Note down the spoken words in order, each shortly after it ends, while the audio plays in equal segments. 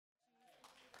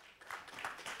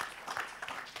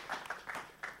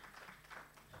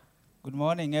Good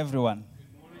morning, everyone.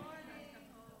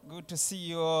 Good to see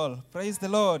you all. Praise the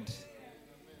Lord.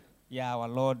 Yeah, our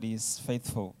Lord is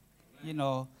faithful. You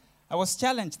know, I was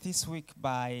challenged this week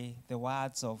by the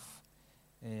words of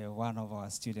one of our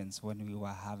students when we were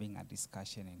having a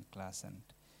discussion in class, and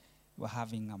we were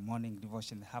having a morning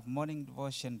devotion. They have morning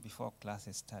devotion before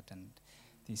classes start, and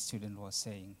the student was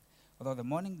saying, although the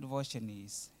morning devotion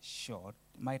is short,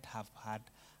 might have had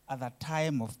other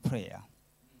time of prayer,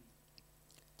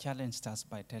 challenged us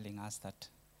by telling us that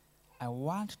I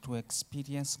want to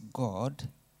experience God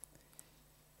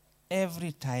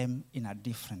every time in a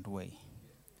different way.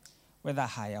 Whether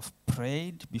I have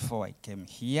prayed before I came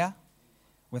here,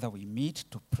 whether we meet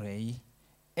to pray,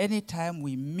 anytime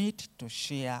we meet to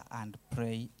share and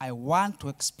pray, I want to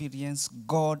experience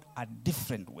God a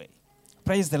different way.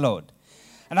 Praise the Lord.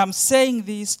 And I'm saying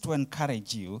this to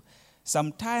encourage you.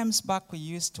 Sometimes back we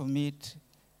used to meet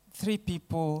 3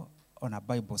 people on a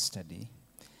Bible study.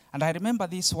 And I remember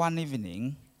this one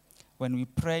evening when we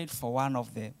prayed for one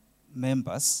of the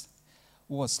members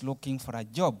who was looking for a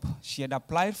job. She had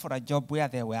applied for a job where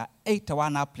there were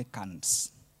 81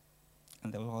 applicants.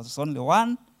 And there was only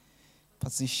one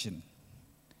position.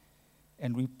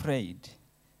 And we prayed.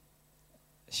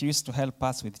 She used to help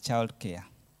us with childcare.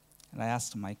 And I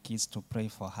asked my kids to pray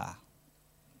for her.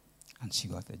 And she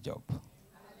got the job.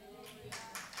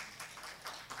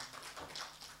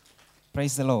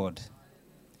 Praise the Lord.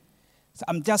 So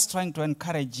I'm just trying to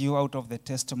encourage you out of the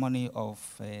testimony of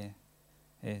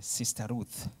Sister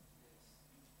Ruth.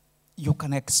 You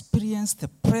can experience the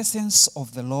presence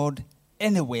of the Lord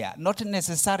anywhere, not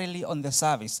necessarily on the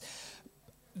service.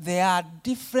 There are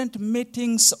different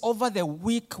meetings over the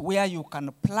week where you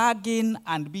can plug in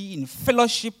and be in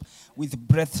fellowship with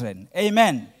brethren.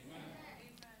 Amen. Amen.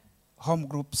 Home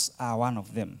groups are one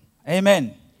of them.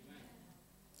 Amen.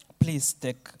 Please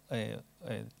take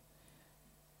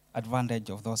advantage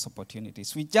of those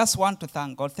opportunities. We just want to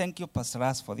thank God. Thank you, Pastor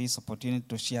Russ, for this opportunity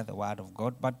to share the word of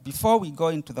God. But before we go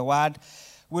into the word,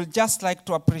 we'd just like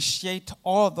to appreciate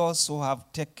all those who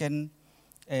have taken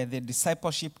the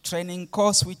discipleship training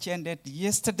course, which ended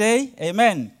yesterday.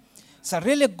 Amen. It's a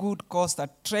really good course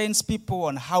that trains people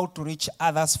on how to reach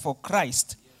others for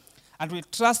Christ. And we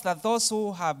trust that those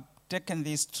who have taken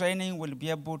this training will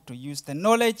be able to use the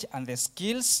knowledge and the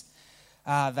skills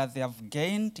that they have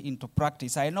gained into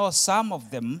practice. I know some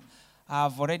of them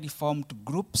have already formed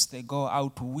groups. They go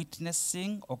out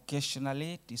witnessing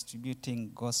occasionally,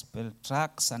 distributing gospel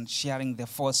tracts and sharing the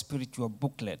 4 spiritual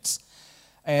booklets.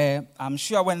 I'm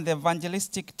sure when the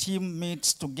evangelistic team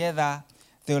meets together,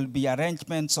 there will be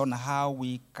arrangements on how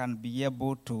we can be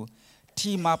able to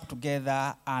team up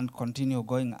together and continue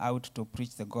going out to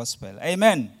preach the gospel.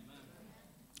 Amen.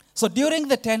 So during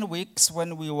the 10 weeks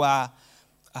when we were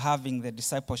having the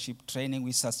discipleship training,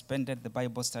 we suspended the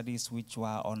Bible studies, which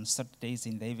were on Saturdays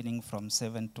in the evening from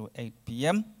 7 to 8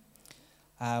 p.m.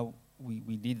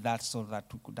 We did that so that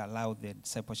we could allow the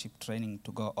discipleship training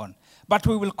to go on. But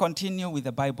we will continue with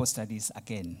the Bible studies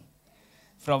again.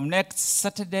 From next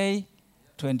Saturday,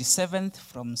 27th,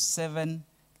 from 7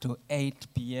 to 8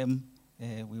 p.m.,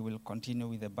 we will continue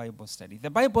with the Bible study. The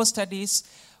Bible studies,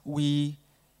 we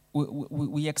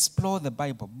explore the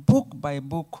Bible book by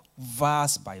book,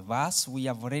 verse by verse. We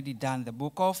have already done the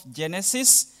book of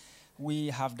Genesis. We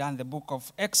have done the book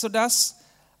of Exodus.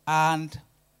 And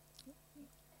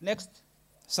next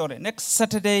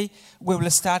Saturday, we will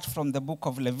start from the book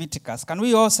of Leviticus. Can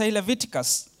we all say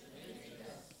Leviticus?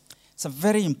 It's a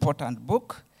very important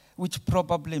book, which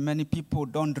probably many people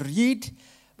don't read.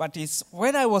 But it's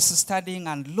when I was studying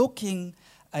and looking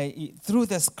through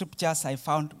the scriptures, I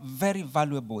found very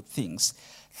valuable things.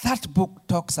 That book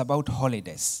talks about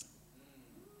holiness.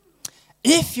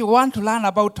 If you want to learn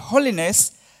about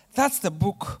holiness, that's the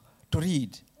book to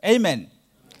read. Amen.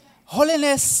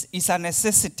 Holiness is a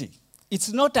necessity.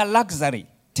 It's not a luxury.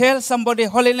 Tell somebody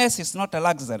holiness is not a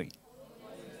luxury.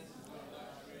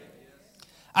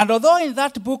 And although in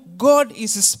that book God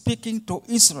is speaking to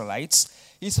Israelites,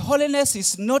 His holiness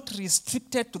is not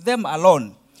restricted to them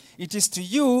alone. It is to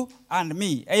you and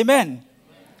me. Amen.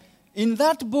 In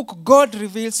that book, God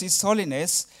reveals His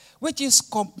holiness, which is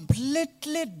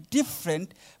completely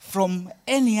different from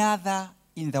any other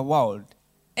in the world,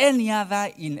 any other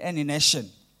in any nation.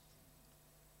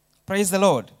 Praise the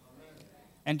Lord. Amen.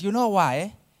 And you know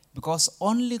why? Because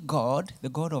only God, the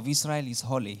God of Israel, is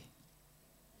holy.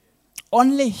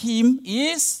 Only Him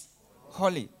is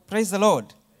holy. Praise the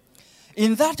Lord.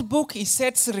 In that book, He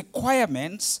sets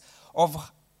requirements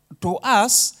to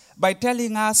us by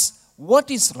telling us what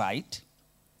is right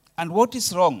and what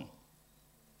is wrong,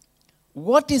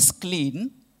 what is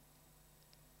clean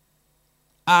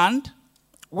and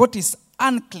what is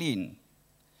unclean.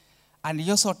 And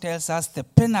he also tells us the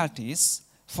penalties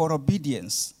for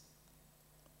obedience.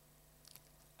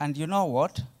 And you know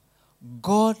what?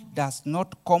 God does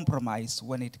not compromise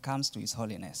when it comes to his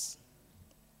holiness.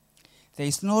 There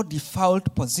is no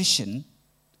default position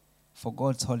for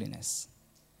God's holiness.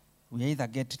 We either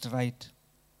get it right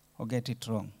or get it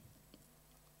wrong.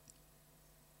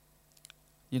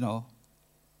 You know,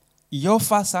 he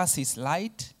offers us his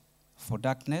light for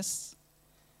darkness.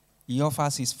 He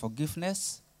offers his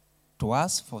forgiveness to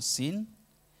us for sin.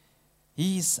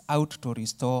 He is out to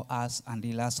restore us and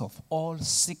heal us of all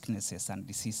sicknesses and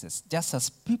diseases, just as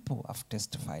people have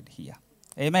testified here.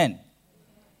 Amen.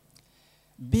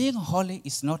 Being holy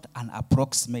is not an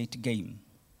approximate game.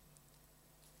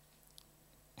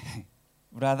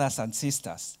 Brothers and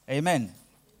sisters, amen.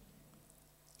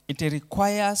 It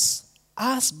requires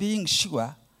us being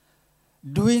sure,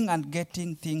 doing and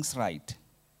getting things right.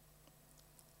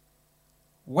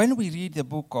 When we read the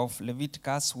book of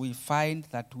Leviticus, we find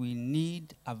that we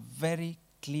need a very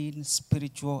clean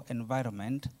spiritual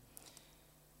environment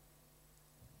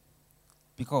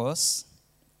because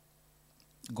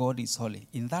God is holy.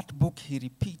 In that book, he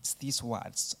repeats these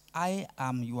words, I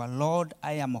am your Lord,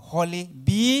 I am holy,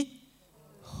 be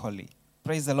holy.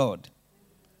 Praise the Lord.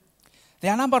 There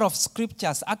are a number of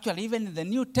scriptures, actually even in the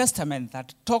New Testament,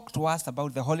 that talk to us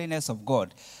about the holiness of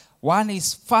God. One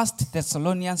is 1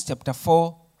 Thessalonians chapter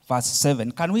 4, verse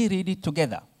 7. Can we read it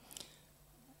together?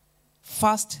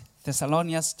 1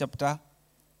 Thessalonians chapter,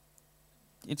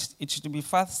 it should be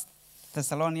 1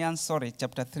 Thessalonians,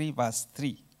 chapter 3, verse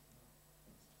 3.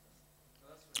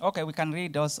 Okay, we can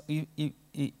read those,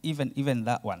 even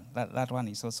that one. That one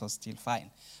is also still fine.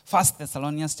 1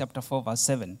 Thessalonians chapter 4, verse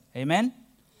 7. Amen?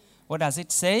 What does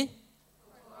it say?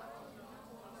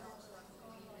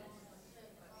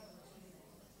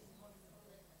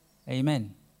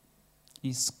 Amen.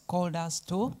 He's called us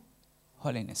to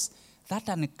holiness. That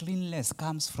uncleanness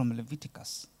comes from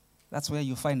Leviticus. That's where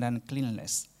you find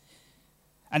uncleanness.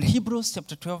 And Hebrews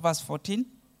chapter 12, verse 14.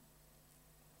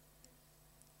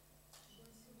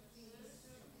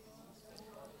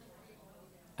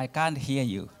 I can't hear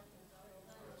you.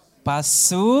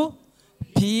 Pursue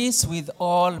peace with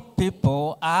all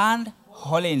people and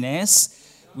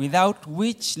holiness, without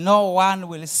which no one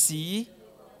will see.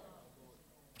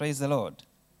 Praise the Lord.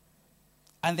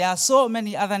 And there are so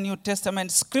many other New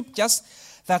Testament scriptures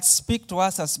that speak to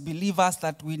us as believers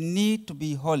that we need to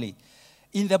be holy.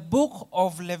 In the book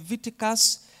of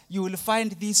Leviticus, you will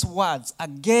find these words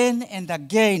again and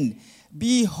again.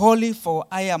 Be holy, for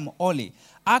I am holy.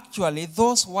 Actually,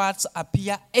 those words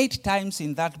appear 8 times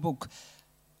in that book.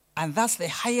 And that's the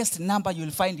highest number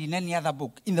you'll find in any other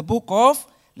book. In the book of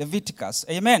Leviticus.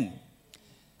 Amen.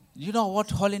 You know what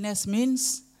holiness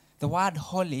means? The word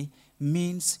holy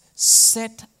means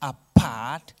set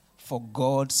apart for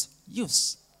God's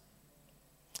use.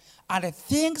 And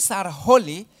things are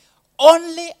holy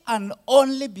only and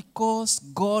only because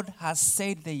God has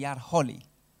said they are holy.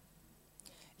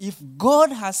 If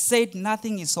God has said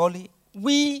nothing is holy,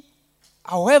 we,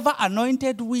 however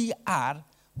anointed we are,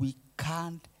 we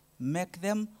can't make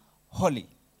them holy.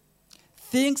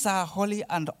 Things are holy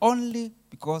and only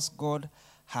because God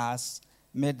has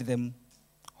made them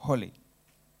holy.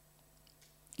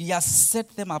 He has set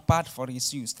them apart for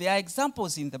his use. There are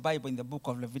examples in the Bible, in the book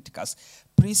of Leviticus.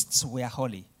 Priests were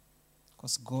holy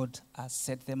because God has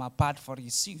set them apart for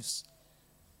his use.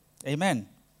 Amen.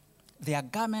 Their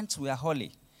garments were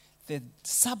holy. The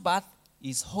Sabbath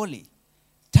is holy.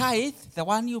 Tithe, the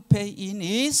one you pay in,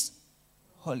 is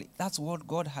holy. That's what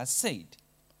God has said.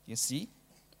 You see?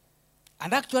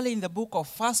 And actually in the book of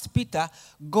 1 Peter,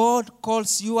 God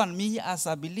calls you and me as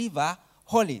a believer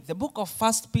holy. The book of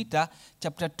 1 Peter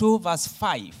chapter 2 verse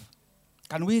 5.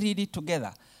 Can we read it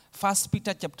together? 1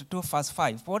 Peter chapter 2 verse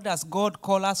 5. What does God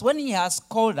call us? When he has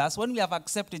called us, when we have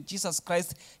accepted Jesus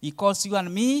Christ, he calls you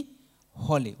and me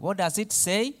holy. What does it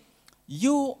say?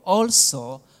 You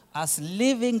also, as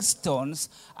living stones,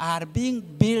 are being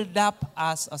built up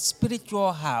as a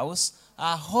spiritual house,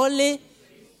 a holy,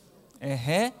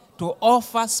 to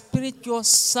offer spiritual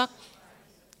sacrifice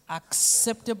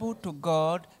acceptable to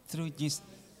God through Jesus.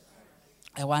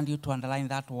 I want you to underline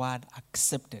that word,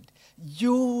 accepted.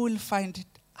 You will find it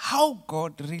how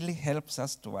God really helps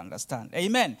us to understand.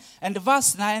 Amen. And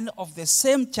verse 9 of the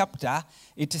same chapter,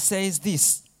 it says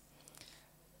this.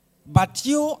 But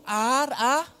you are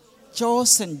a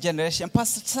chosen generation.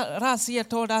 Pastor Ras here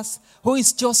told us who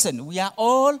is chosen. We are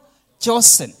all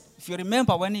chosen. If you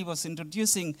remember when he was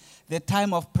introducing the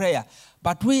time of prayer.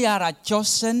 But we are a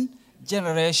chosen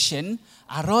generation,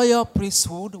 a royal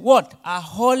priesthood. What? A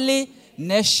holy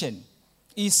nation,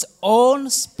 his own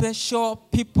special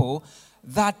people,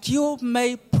 that you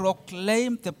may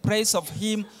proclaim the praise of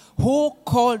him who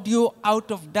called you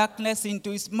out of darkness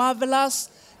into his marvelous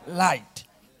light.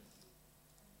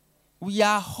 We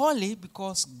are holy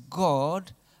because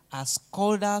God has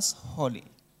called us holy.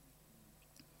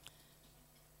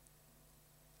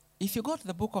 If you go to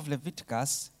the book of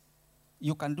Leviticus,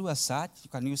 you can do a search. You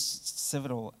can use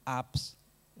several apps.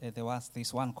 There was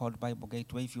this one called Bible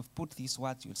Gateway. If you put these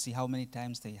words, you'll see how many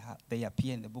times they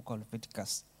appear in the book of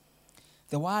Leviticus.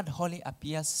 The word holy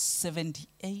appears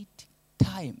 78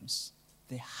 times,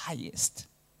 the highest.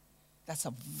 That's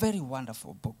a very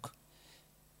wonderful book.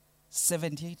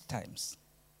 78 times.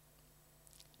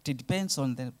 It depends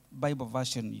on the Bible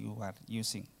version you are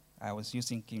using. I was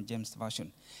using King James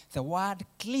Version. The word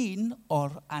clean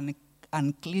or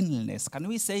uncleanliness. Can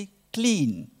we say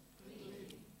clean?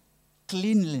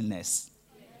 Cleanliness.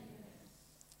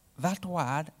 That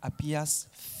word appears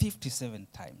 57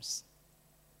 times.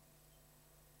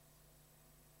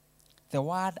 The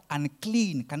word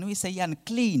unclean. Can we say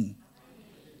unclean?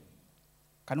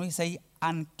 Can we say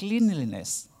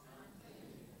uncleanliness?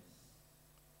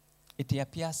 It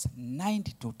appears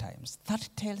 92 times. That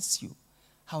tells you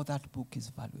how that book is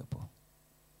valuable.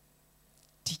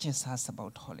 Teaches us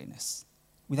about holiness,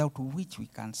 without which we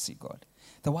can't see God.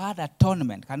 The word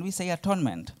atonement, can we say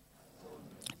atonement?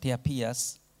 It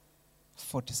appears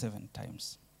 47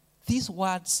 times. These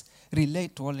words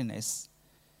relate to holiness,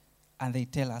 and they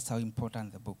tell us how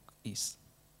important the book is.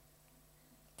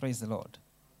 Praise the Lord.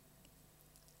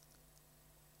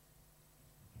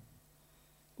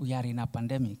 We are in a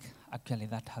pandemic. Actually,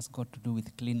 that has got to do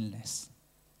with cleanliness.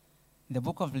 In the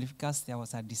book of Leviticus, there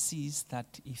was a disease that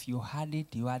if you had it,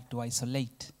 you had to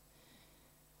isolate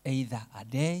either a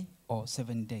day or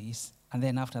 7 days. And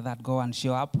then after that, go and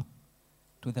show up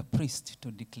to the priest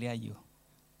to declare you.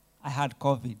 I had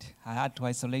COVID. I had to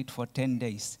isolate for 10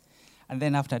 days. And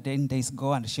then after 10 days,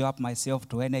 go and show up myself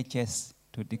to NHS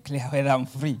to declare whether I'm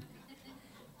free.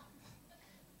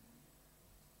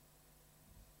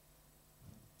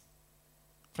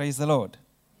 Praise the Lord.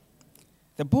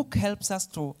 The book helps us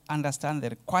to understand the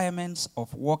requirements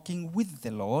of walking with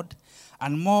the Lord,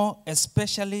 and more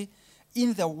especially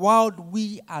in the world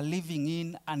we are living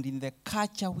in and in the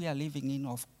culture we are living in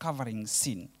of covering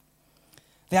sin.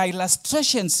 There are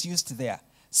illustrations used there,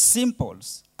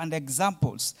 symbols and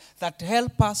examples that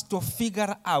help us to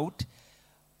figure out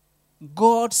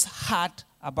God's heart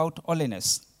about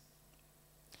holiness.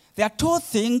 There are two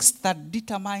things that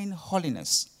determine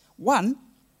holiness. One,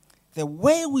 the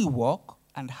way we walk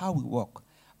and how we walk.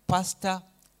 Pastor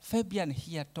Fabian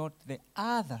here taught the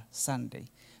other Sunday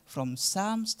from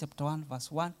Psalms chapter 1,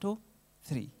 verse 1 to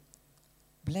 3.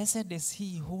 Blessed is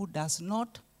he who does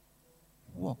not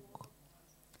walk.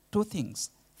 Two things.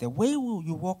 The way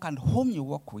you walk and whom you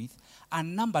walk with.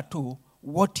 And number two,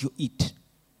 what you eat.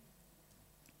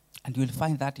 And you will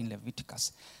find that in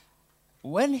Leviticus.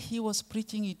 When he was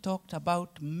preaching, he talked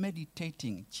about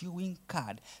meditating, chewing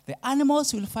cud. The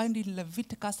animals you'll find in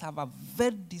Leviticus have a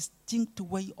very distinct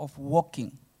way of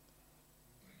walking.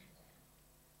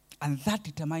 And that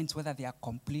determines whether they are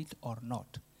complete or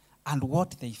not, and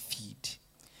what they feed.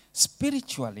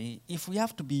 Spiritually, if we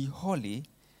have to be holy,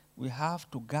 we have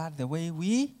to guard the way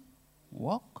we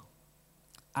walk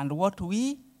and what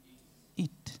we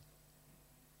eat.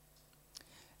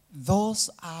 Those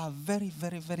are very,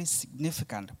 very, very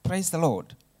significant. Praise the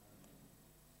Lord.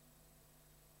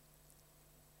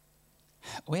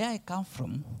 Where I come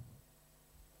from,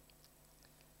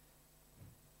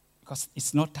 because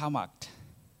it's not tarmacked,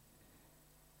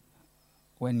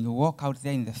 when you walk out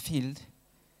there in the field,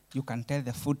 you can tell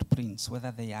the footprints,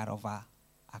 whether they are of a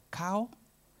cow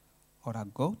or a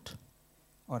goat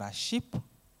or a sheep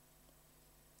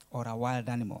or a wild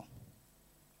animal.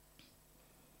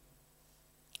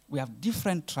 We have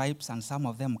different tribes, and some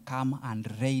of them come and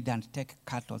raid and take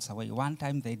cattle away. One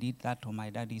time they did that to my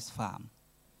daddy's farm.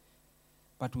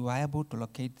 But we were able to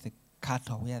locate the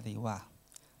cattle where they were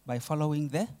by following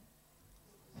the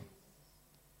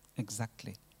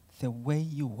way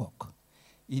you walk.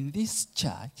 In this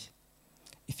church,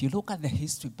 if you look at the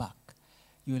history back,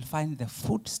 you will find the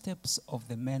footsteps of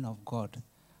the men of God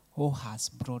who has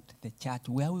brought the church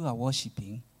where we were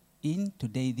worshiping in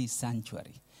today this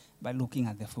sanctuary, by looking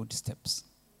at the footsteps.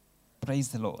 Praise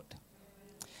the Lord.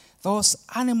 Those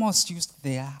animals used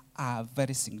there are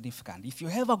very significant. If you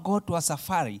ever go to a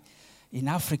safari in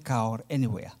Africa or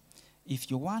anywhere,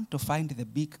 if you want to find the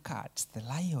big cats, the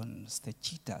lions, the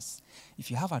cheetahs,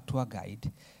 if you have a tour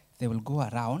guide, they will go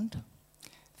around,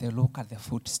 they'll look at the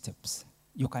footsteps.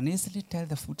 You can easily tell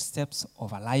the footsteps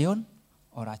of a lion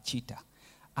or a cheetah.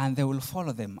 And they will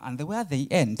follow them. And where they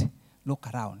end, look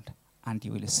around and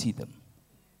you will see them.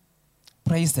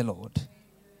 Praise the Lord.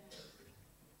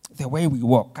 The way we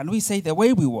walk. Can we say the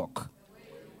way we walk?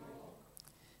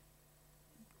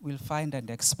 We'll find and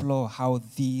explore how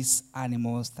these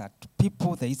animals that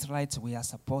people, the Israelites, we are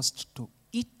supposed to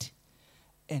eat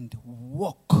and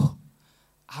walk,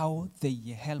 how they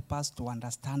help us to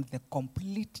understand the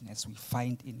completeness we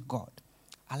find in God.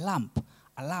 A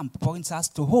lamp points us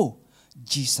to who?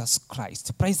 Jesus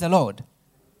Christ. Praise the Lord.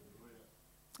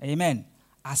 Amen.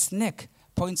 A snake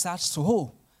points us to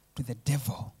who? To the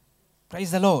devil.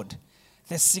 Praise the Lord.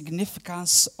 The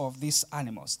significance of these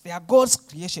animals. They are God's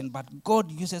creation, but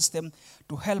God uses them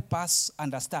to help us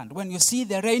understand. When you see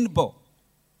the rainbow,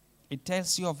 it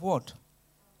tells you of what?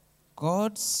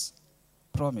 God's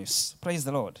promise. Praise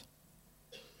the Lord.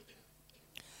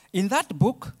 In that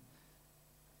book,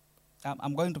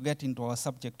 I'm going to get into our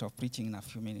subject of preaching in a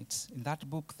few minutes. In that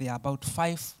book, there are about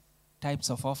 5 types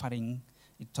of offering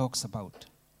it talks about.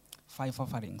 5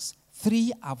 offerings.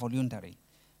 3 are voluntary.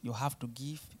 You have to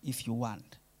give if you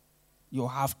want. You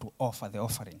have to offer the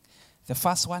offering. The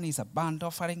first one is a burnt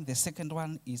offering. The second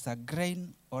one is a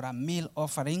grain or a meal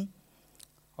offering,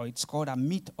 or it's called a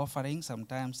meat offering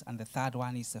sometimes. And the third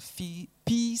one is a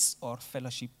peace or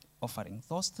fellowship offering.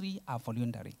 Those 3 are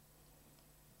voluntary.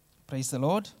 Praise the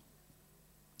Lord.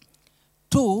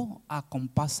 2 are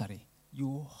compulsory.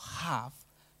 You have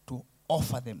to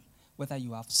offer them, whether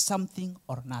you have something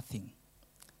or nothing.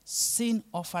 Sin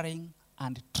offering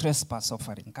and trespass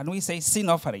offering. Can we say sin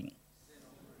offering?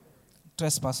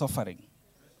 Trespass offering.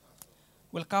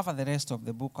 We'll cover the rest of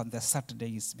the book on the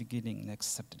Saturdays beginning next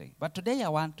Saturday. But today I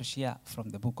want to share from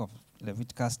the book of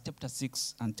Leviticus chapter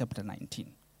 6 and chapter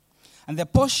 19. And the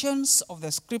portions of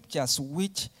the scriptures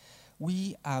which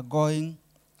we are going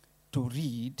to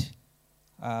read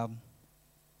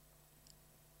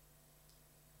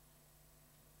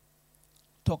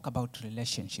talk about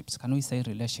relationships. Can we say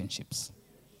relationships?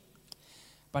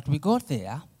 But we go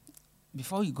there.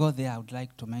 Before we go there, I would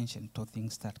like to mention 2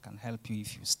 things that can help you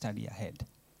if you study ahead.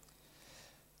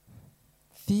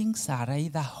 Things are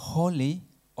either holy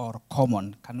or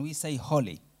common. Can we say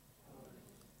holy?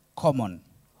 Common.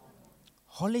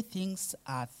 Holy things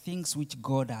are things which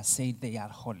God has said they are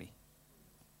holy.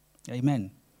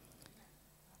 Amen.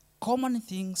 Common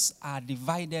things are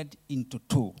divided into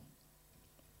 2.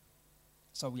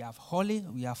 So we have holy,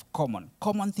 we have common.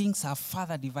 Common things are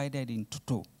further divided into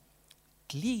 2.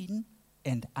 Clean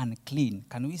and unclean.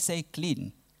 Can we say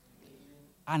clean?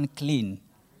 Unclean.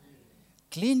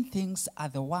 Clean things are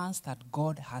the ones that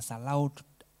God has allowed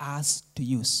us to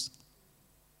use.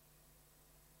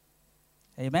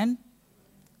 Amen?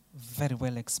 Very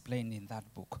well explained in that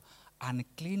book.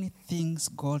 Unclean things,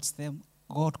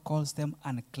 God calls them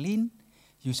unclean.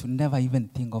 You should never even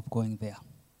think of going there,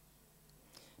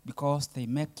 because they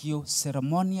make you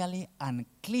ceremonially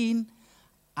unclean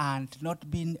and not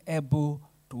being able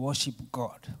to worship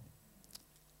God,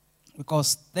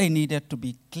 because they needed to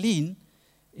be clean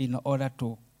in order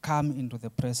to come into the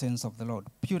presence of the Lord.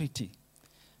 Purity.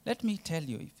 Let me tell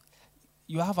you, if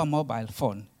you have a mobile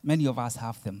phone, many of us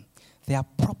have them, they are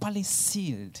properly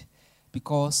sealed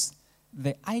because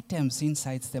the items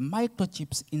inside, the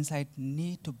microchips inside,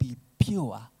 need to be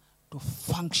pure to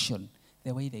function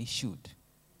the way they should.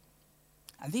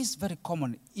 And this is very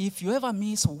common. If you ever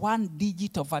miss 1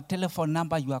 digit of a telephone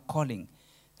number you are calling,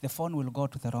 the phone will go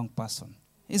to the wrong person,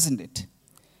 isn't it?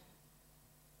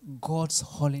 God's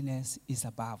holiness is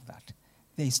above that.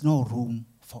 There is no room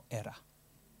for error.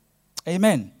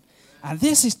 Amen. And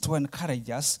this is to encourage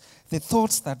us, the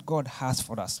thoughts that God has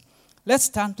for us. Let's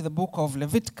turn to the book of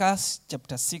Leviticus,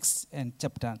 chapter 6 and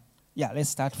let's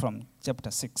start from chapter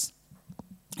 6.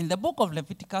 In the book of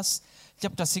Leviticus,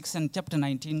 chapter 6 and chapter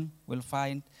 19, we'll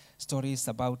find stories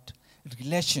about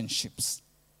relationships.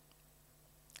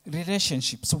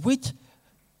 Relationships,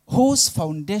 whose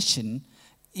foundation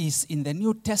is in the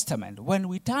New Testament. When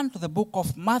we turn to the book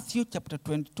of Matthew, chapter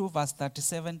 22, verse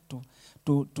 37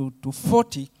 to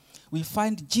 40, we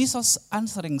find Jesus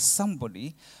answering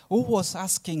somebody who was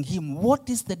asking him, what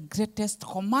is the greatest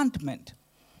commandment?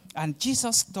 And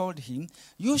Jesus told him,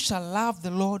 you shall love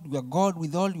the Lord your God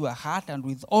with all your heart and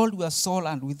with all your soul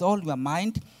and with all your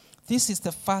mind. This is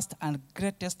the first and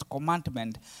greatest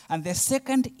commandment. And the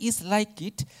second is like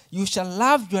it. You shall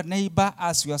love your neighbor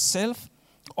as yourself.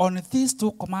 On these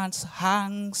 2 commands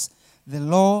hangs the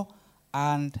law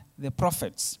and the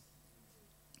prophets.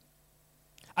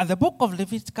 And the book of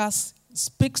Leviticus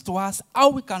speaks to us how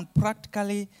we can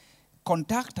practically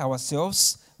conduct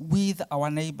ourselves with our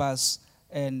neighbors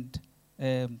and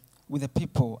with the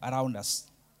people around us.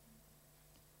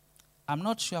 I'm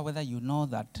not sure whether you know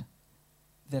that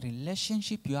the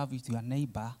relationship you have with your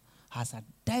neighbor has a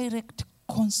direct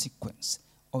consequence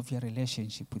of your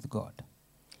relationship with God.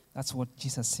 That's what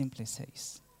Jesus simply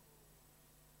says.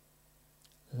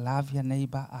 Love your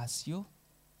neighbor as you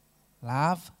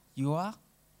love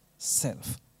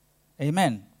yourself.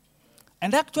 Amen.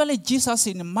 And actually, Jesus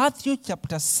in Matthew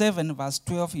chapter 7, verse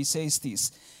 12, he says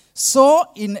this. So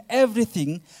in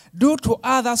everything, do to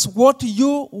others what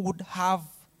you would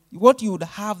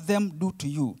have them do to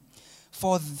you.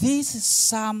 For this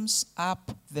sums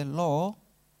up the law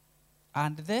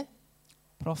and the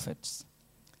prophets.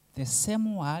 The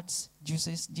same words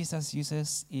Jesus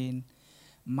uses in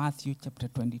Matthew chapter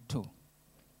 22.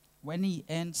 When he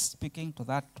ends speaking to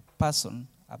that person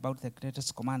about the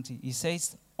greatest command, he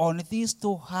says, on these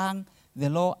two hang the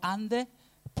law and the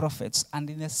prophets. And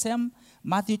in the same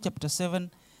Matthew chapter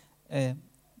 7,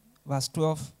 verse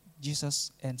 12,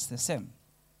 Jesus ends the same.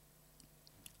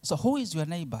 So who is your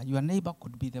neighbor? Your neighbor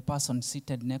could be the person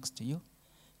seated next to you,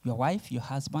 your wife, your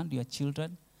husband, your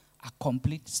children, a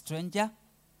complete stranger.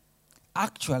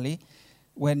 Actually,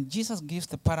 when Jesus gives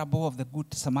the parable of the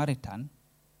Good Samaritan,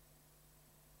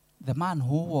 the man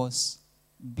who was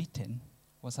beaten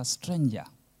was a stranger.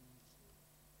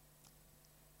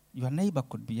 Your neighbor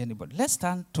could be anybody. Let's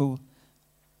turn to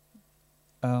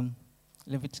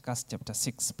Leviticus chapter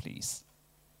 6, please.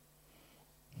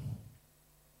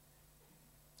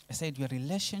 I said your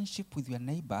relationship with your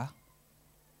neighbor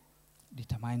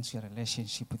determines your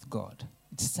relationship with God.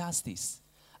 It says this.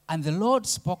 And the Lord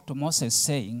spoke to Moses,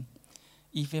 saying,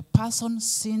 if a person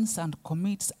sins and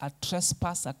commits a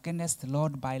trespass against the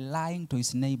Lord by lying to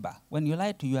his neighbor, when you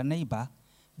lie to your neighbor,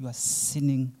 you are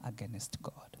sinning against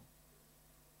God.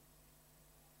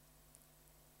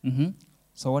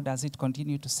 So what does it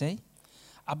continue to say?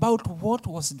 About what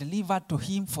was delivered to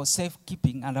him for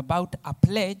safekeeping, and about a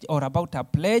pledge, or about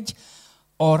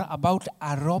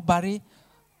a robbery,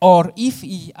 or if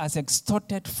he has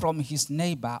extorted from his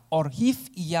neighbor, or if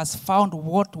he has found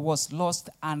what was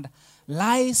lost and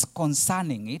lies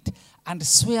concerning it, and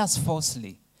swears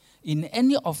falsely. In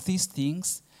any of these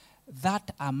things that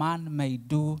a man may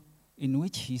do in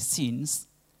which he sins,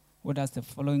 what does the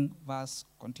following verse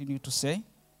continue to say?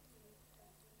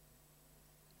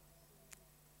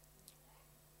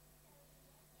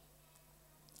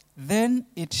 Then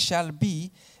it shall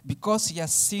be, because he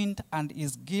has sinned and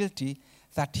is guilty,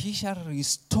 that he shall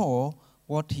restore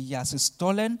what he has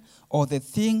stolen, or the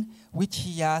thing which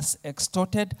he has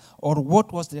extorted, or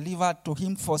what was delivered to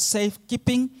him for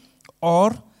safekeeping,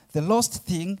 or the lost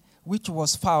thing which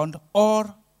was found,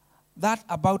 or that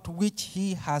about which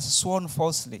he has sworn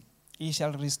falsely. He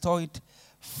shall restore it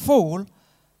full,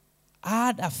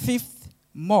 add a fifth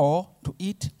more to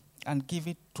it, and give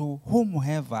it to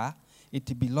whomever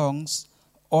it belongs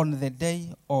on the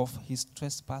day of his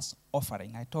trespass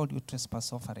offering. I told you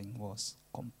trespass offering was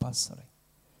compulsory.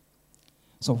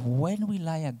 So when we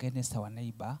lie against our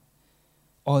neighbor,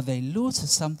 or they lose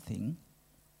something,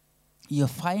 you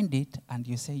find it and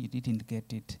you say you didn't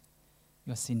get it,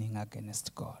 you're sinning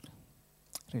against God.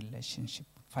 Relationship.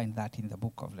 Find that in the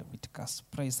book of Leviticus.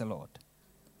 Praise the Lord.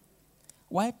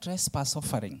 Why trespass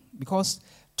offering? Because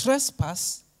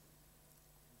trespass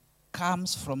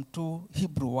comes from two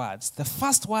Hebrew words. The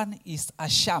first one is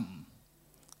asham.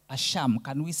 Asham.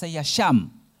 Can we say asham?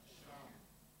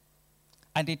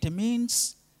 And it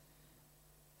means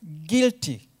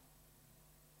guilty.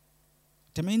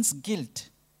 It means guilt.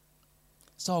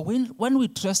 So when we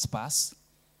trespass,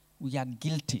 we are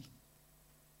guilty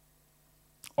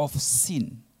of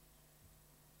sin.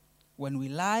 When we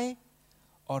lie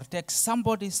or take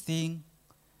somebody's thing,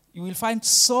 you will find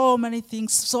so many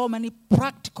things, so many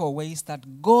practical ways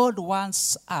that God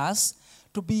wants us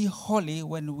to be holy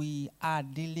when we are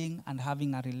dealing and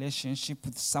having a relationship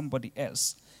with somebody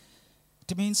else.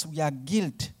 It means we are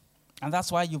guilt, and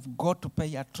that's why you've got to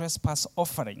pay a trespass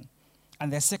offering.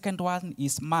 And the second one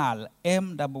is mal,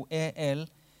 M-A-A-L,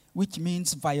 which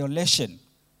means violation.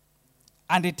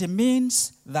 And it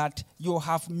means that you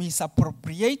have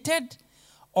misappropriated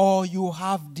or you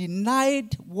have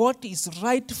denied what is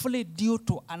rightfully due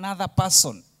to another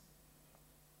person.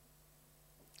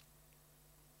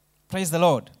 Praise the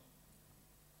Lord.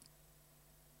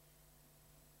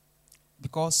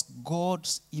 Because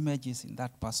God's image is in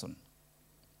that person.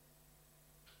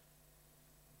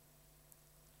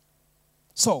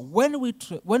 So when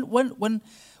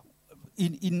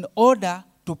in order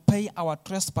to pay our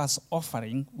trespass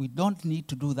offering, we don't need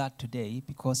to do that today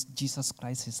because Jesus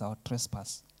Christ is our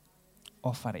trespass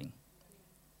offering.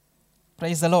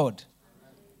 Praise the Lord.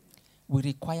 We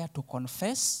require to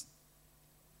confess.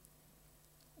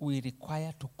 we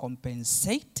require to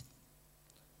compensate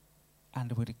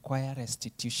and we require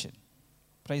restitution.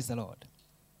 Praise the Lord.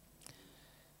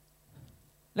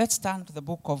 Let's turn to the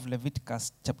book of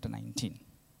Leviticus chapter 19.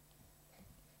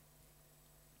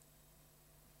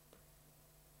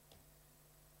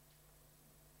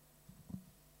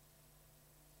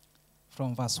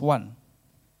 From verse 1.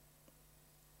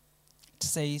 It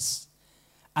says,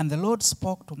 "And the Lord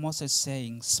spoke to Moses,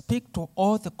 saying, Speak to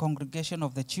all the congregation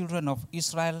of the children of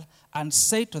Israel, and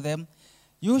say to them,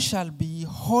 You shall be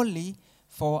holy,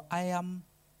 for I am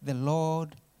the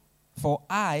Lord. For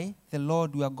I, the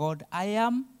Lord your God, I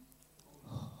am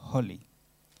holy."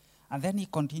 And then he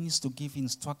continues to give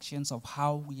instructions of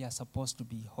how we are supposed to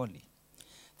be holy.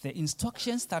 The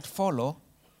instructions that follow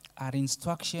are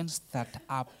instructions that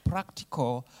are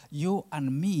practical. You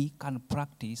and me can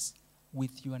practice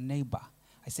with your neighbor.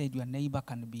 I said your neighbor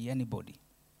can be anybody.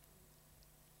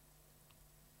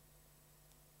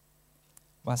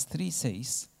 Verse 3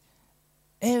 says,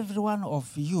 "Every one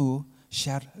of you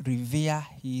shall revere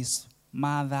his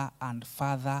mother and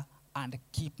father and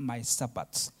keep my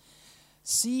Sabbaths."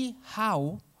 See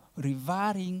how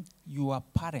revering your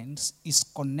parents is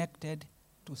connected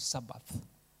to Sabbath.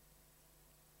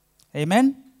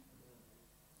 Amen?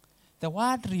 The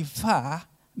word revere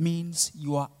means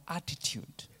your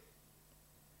attitude.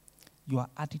 Your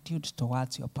attitude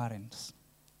towards your parents.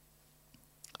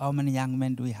 How many young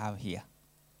men do we have here?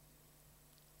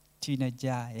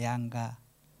 Teenager, younger.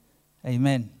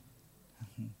 Amen.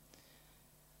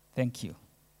 Thank you.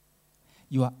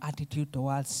 Your attitude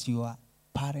towards your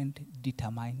parent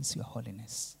determines your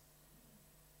holiness.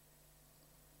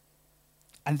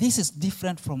 And this is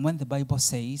different from when the Bible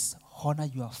says, honor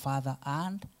your father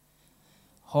and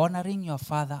honoring your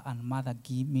father and mother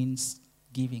means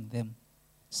giving them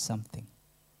something,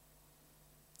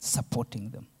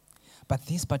 supporting them. But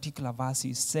this particular verse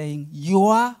is saying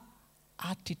your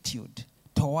attitude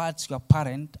towards your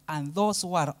parent and those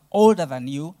who are older than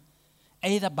you,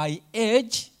 either by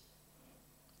age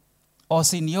or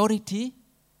seniority.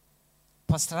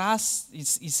 Pastor As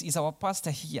is our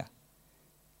pastor here.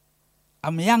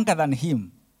 I'm younger than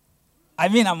him.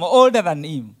 I'm older than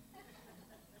him.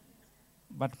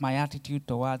 But my attitude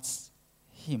towards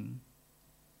him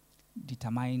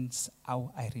determines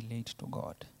how I relate to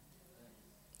God.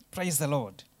 Praise the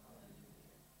Lord.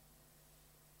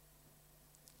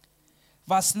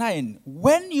 Verse 9,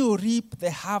 "When you reap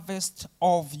the harvest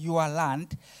of your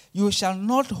land, you shall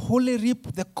not wholly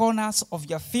reap the corners of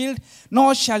your field,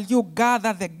 nor shall you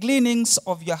gather the gleanings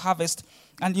of your harvest,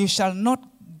 and you shall not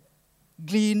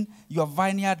glean your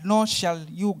vineyard, nor shall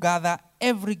you gather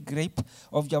every grape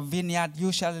of your vineyard.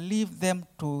 You shall leave them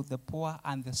to the poor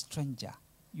and the stranger,"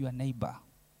 your neighbor.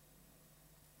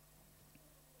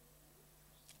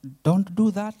 Don't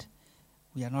do that.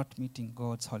 We are not meeting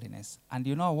God's holiness. And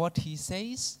you know what he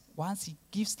says? Once he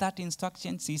gives that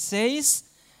instructions, he says,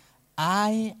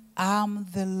 "I am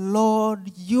the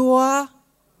Lord your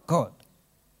God."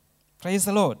 Praise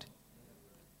the Lord.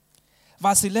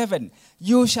 Verse 11,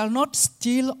 "You shall not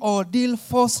steal or deal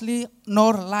falsely,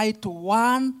 nor lie to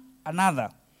one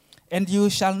another. And you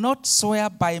shall not swear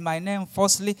by my name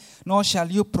falsely, nor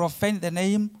shall you profane the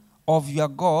name of your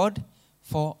God,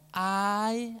 for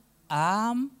I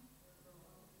am..."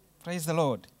 Praise the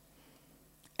Lord.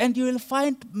 And you will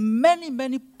find many,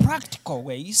 many practical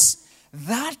ways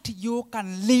that you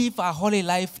can live a holy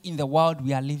life in the world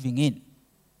we are living in.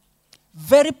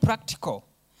 Very practical.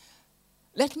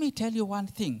 Let me tell you one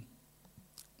thing.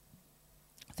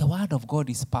 The Word of God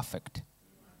is perfect.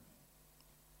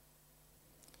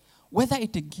 Whether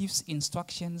it gives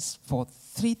instructions for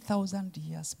 3,000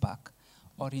 years back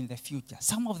or in the future.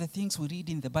 Some of the things we read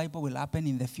in the Bible will happen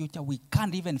in the future. We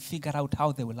can't even figure out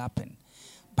how they will happen.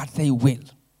 But they will.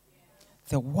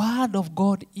 The Word of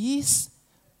God is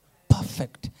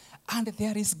perfect. And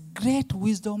there is great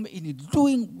wisdom in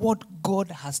doing what God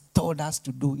has told us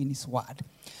to do in His Word.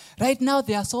 Right now,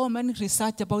 there are so many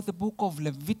research about the book of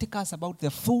Leviticus, about the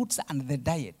foods and the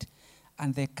diet.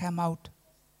 And they come out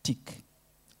tick.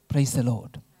 Praise the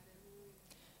Lord.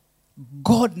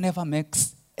 God never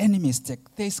makes any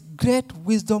mistake. There is great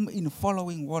wisdom in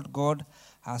following what God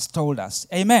has told us.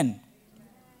 Amen.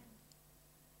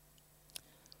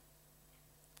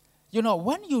 You know,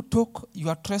 when you took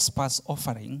your trespass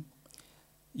offering,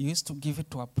 you used to give it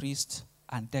to a priest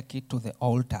and take it to the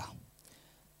altar.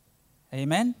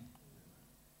 Amen?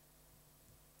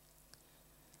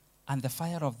 And the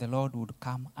fire of the Lord would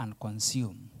come and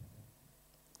consume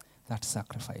that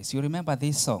sacrifice. You remember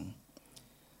this song?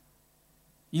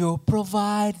 You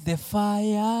provide the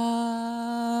fire,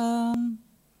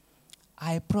 I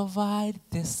I provide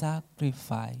the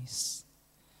sacrifice.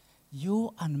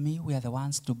 You and me, we are the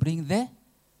ones to bring the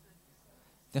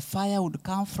fire would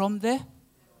come from the.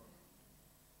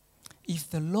 If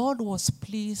the Lord was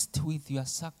pleased with your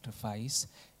sacrifice,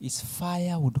 his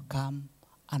fire would come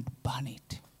and burn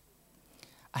it.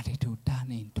 And it would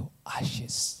turn into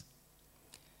ashes.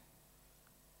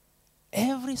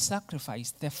 Every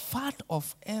sacrifice, the fat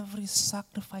of every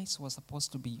sacrifice was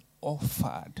supposed to be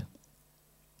offered.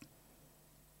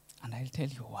 And I'll tell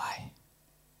you why.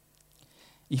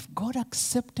 If God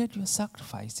accepted your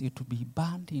sacrifice, it would be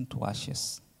burned into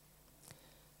ashes.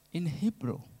 In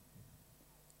Hebrew,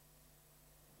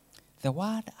 the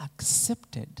word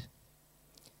accepted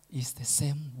is the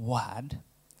same word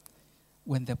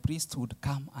when the priest would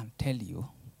come and tell you,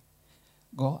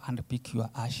 go and pick your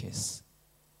ashes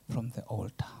from the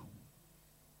altar.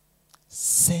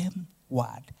 Same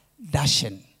word,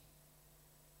 dashen.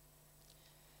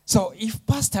 So if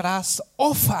Pastor has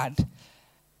offered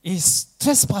his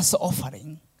trespass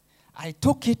offering, I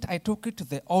took it to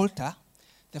the altar.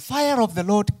 The fire of the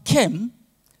Lord came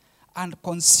and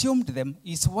consumed them.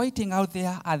 He's waiting out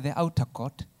there at the outer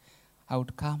court. I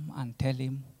would come and tell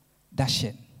him,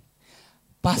 dashen.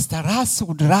 Pastor Russ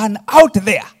would run out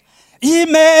there.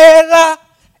 Imela,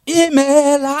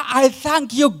 I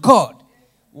thank you, God.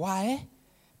 Why?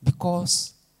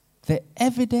 Because the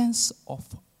evidence of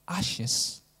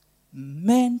ashes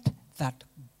meant that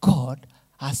God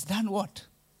has done what?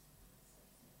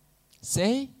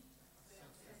 Say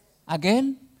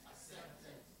again.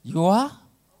 You are?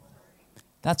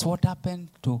 That's what happened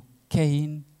to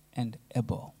Cain and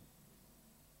Abel.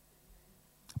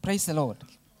 Praise the Lord.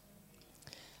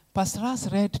 Pastor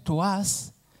has read to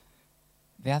us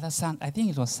the other Sunday, I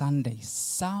think it was Sunday,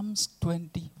 Psalms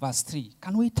 20 verse 3.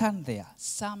 Can we turn there?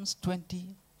 Psalms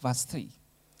 20 verse 3.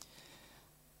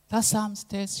 That Psalm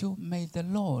tells you, may the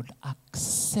Lord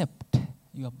accept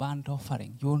your burnt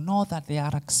offering. You will know that they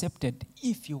are accepted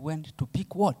if you went to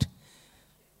pick what?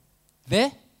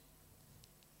 The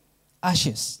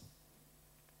ashes.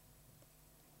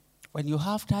 When you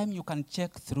have time, you can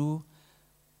check through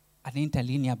an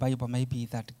interlinear Bible maybe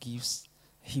that gives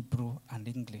Hebrew and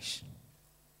English.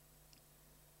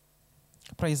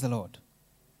 Praise the Lord.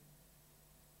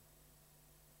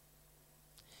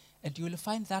 And you will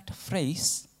find that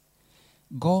phrase,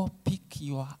 go pick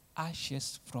your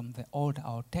ashes from the altar,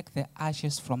 or take the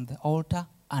ashes from the altar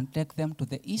and take them to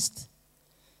the east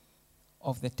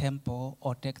of the temple,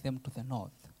 or take them to the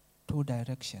north. Two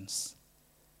directions.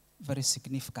 Very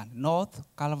significant. North,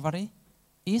 Calvary.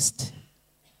 East,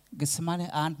 Gethsemane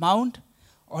and Mount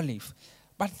Olive.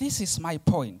 But this is my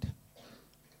point.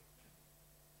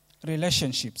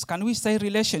 Relationships. Can we say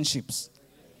relationships?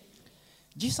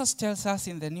 Jesus tells us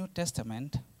in the New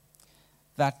Testament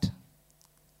that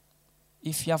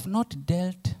if you have not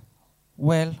dealt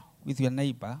well with your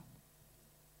neighbor,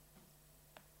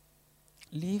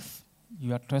 leave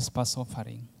your trespass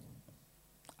offering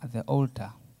at the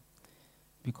altar,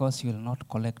 because you will not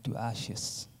collect your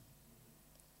ashes.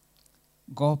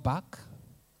 Go back,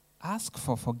 ask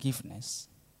for forgiveness,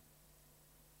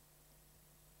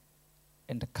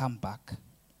 and come back.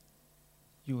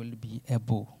 You will be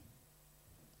able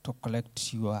to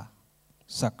collect your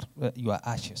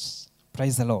ashes.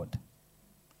 Praise the Lord.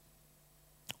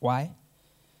 Why?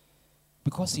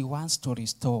 Because he wants to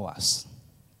restore us.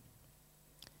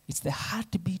 It's the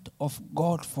heartbeat of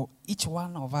God for each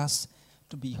one of us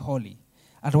to be holy.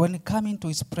 And when we come into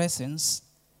his presence,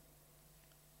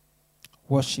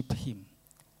 worship him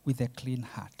with a clean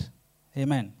heart.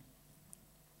 Amen.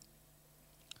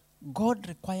 God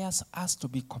requires us to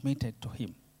be committed to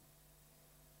him.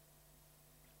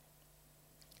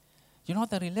 You know,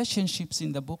 the relationships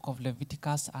in the book of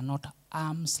Leviticus are not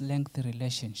arm's length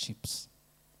relationships.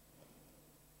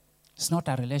 It's not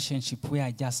a relationship where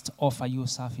I just offer you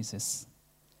services.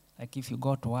 Like if you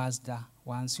go to Asda,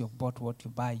 once you've bought what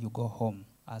you buy, you go home.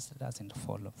 Asda doesn't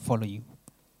follow you.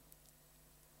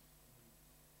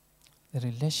 The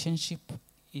relationship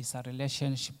is a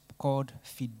relationship called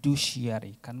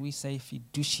fiduciary. Can we say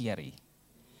fiduciary?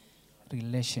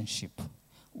 Relationship.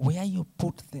 Where you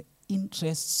put the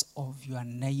interests of your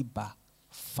neighbor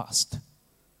first.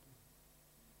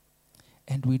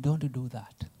 And we don't do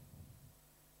that.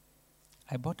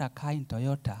 I bought a car in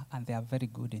Toyota, and they are very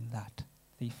good in that.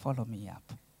 They follow me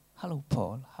up. Hello,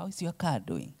 Paul. How is your car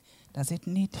doing? Does it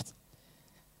need...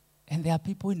 And there are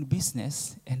people in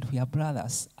business, and we are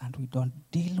brothers, and we don't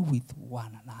deal with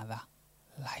one another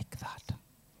like that.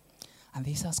 And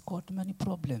this has caused many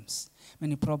problems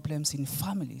in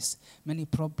families, many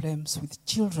problems with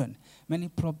children, many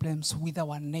problems with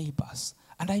our neighbors.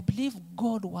 And I believe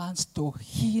God wants to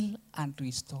heal and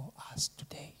restore us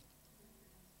today.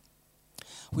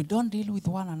 We don't deal with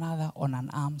one another on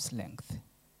an arm's length.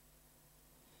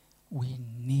 We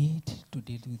need to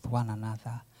deal with one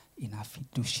another in a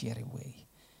fiduciary way,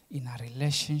 in a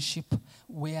relationship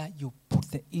where you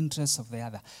put the interests of the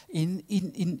other. In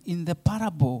the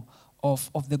parable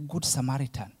of the Good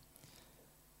Samaritan,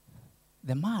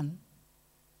 the man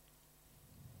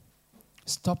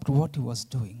stopped what he was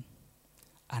doing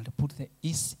and put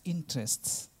his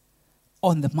interests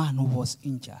on the man who was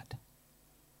injured.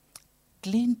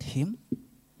 Cleaned him,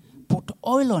 put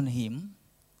oil on him,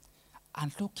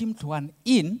 and took him to an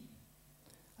inn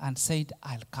and said,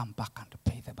 I'll come back and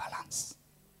pay the balance.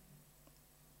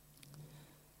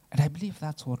 And I believe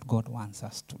that's what God wants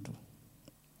us to do.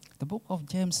 The book of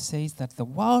James says that the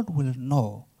world will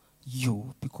know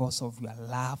you because of your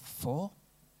love for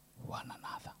one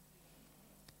another.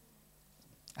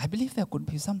 I believe there could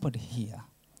be somebody here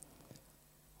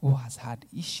who has had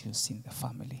issues in the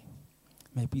family,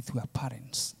 maybe with your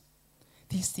parents.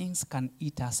 These things can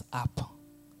eat us up.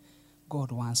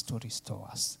 God wants to restore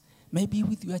us. Maybe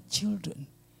with your children,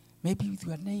 maybe with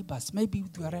your neighbors, maybe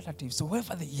with your relatives,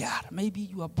 whoever they are, maybe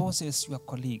your bosses, your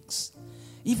colleagues.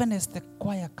 Even as the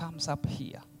choir comes up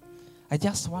here, I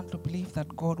just want to believe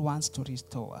that God wants to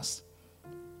restore us.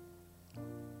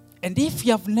 And if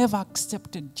you have never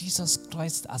accepted Jesus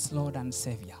Christ as Lord and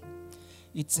Savior,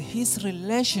 it's His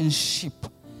relationship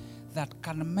that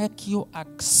can make you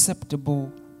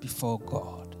acceptable before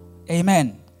God.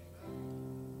 Amen.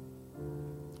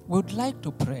 We would like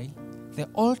to pray. The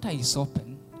altar is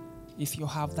open. If you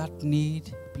have that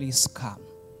need, please come.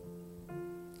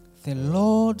 The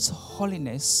Lord's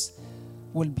holiness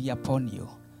will be upon you.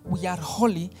 We are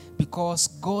holy because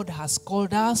God has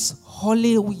called us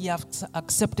holy. We have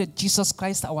accepted Jesus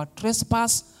Christ, our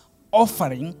trespass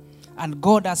offering, and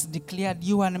God has declared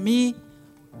you and me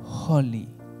holy.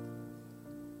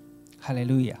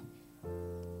 Hallelujah.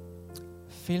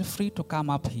 Feel free to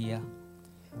come up here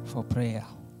for prayer.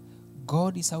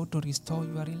 God is out to restore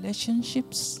your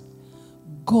relationships.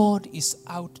 God is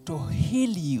out to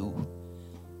heal you.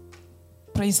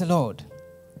 Praise the Lord.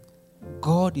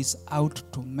 God is out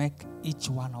to make each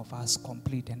one of us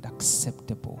complete and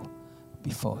acceptable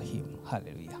before Him.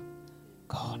 Hallelujah.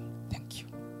 God.